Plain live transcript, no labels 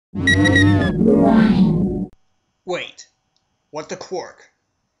Wait, what the quark?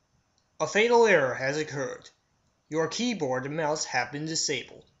 A fatal error has occurred. Your keyboard and mouse have been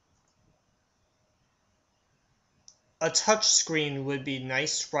disabled. A touch screen would be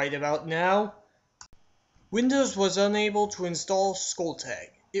nice right about now. Windows was unable to install Skulltag.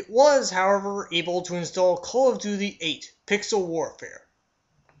 It was, however, able to install Call of Duty 8 Pixel Warfare.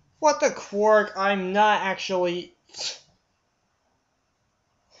 What the quark? I'm not actually...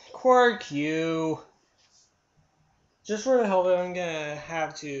 Quark, you... Just for the hell of it, I'm gonna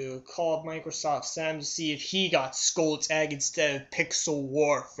have to call up Microsoft Sam to see if he got Skulltag instead of Pixel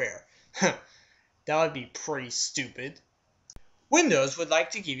Warfare. That would be pretty stupid. Windows would like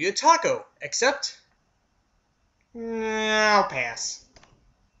to give you a taco, except... I'll pass.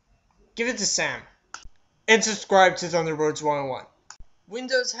 Give it to Sam. And subscribe to Thunderbirds 101.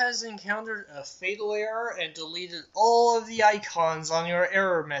 Windows has encountered a fatal error and deleted all of the icons on your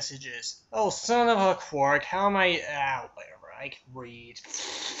error messages. Oh, son of a quark, how am I... whatever, I can read.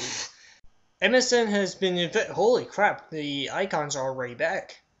 MSN has been holy crap, the icons are already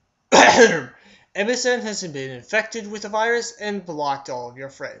back. MSN has been infected with the virus and blocked all of your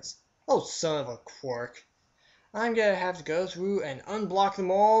friends. Oh, son of a quark. I'm gonna have to go through and unblock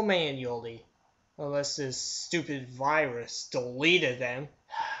them all manually. Unless this stupid virus deleted them.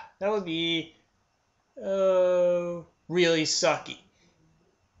 That would be... really sucky.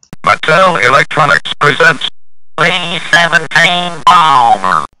 Mattel Electronics presents B-17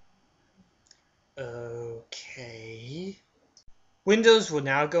 Bomber. Okay... Windows will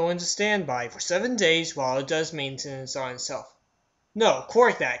now go into standby for 7 days while it does maintenance on itself. No,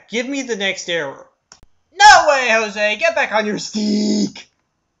 quark that. Give me the next error. No way, Jose! Get back on your stick!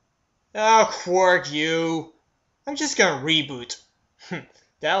 Oh, quark you. I'm just gonna reboot.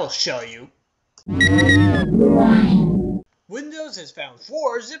 That'll show you. Windows has found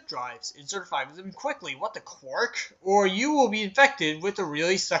 4 zip drives. Insert 5 of them quickly. What the quark? Or you will be infected with a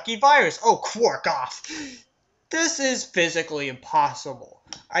really sucky virus. Oh, quark off. This is physically impossible.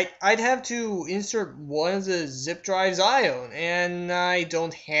 I'd have to insert one of the zip drives I own, and I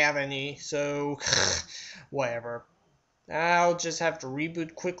don't have any, so whatever. I'll just have to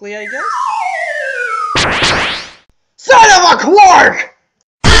reboot quickly, I guess? Son of a quark!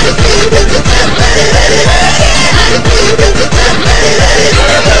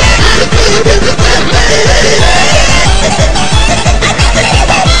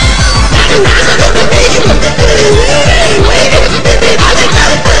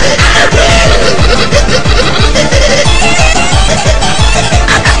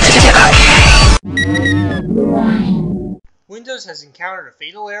 Windows has encountered a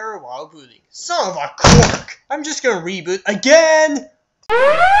fatal error while booting. Son of a quark! I'm just gonna reboot again!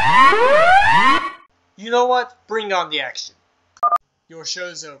 You know what? Bring on the action. Your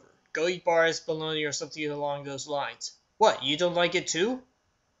show's over. Go eat bars, bologna, or something along those lines. What, you don't like it too?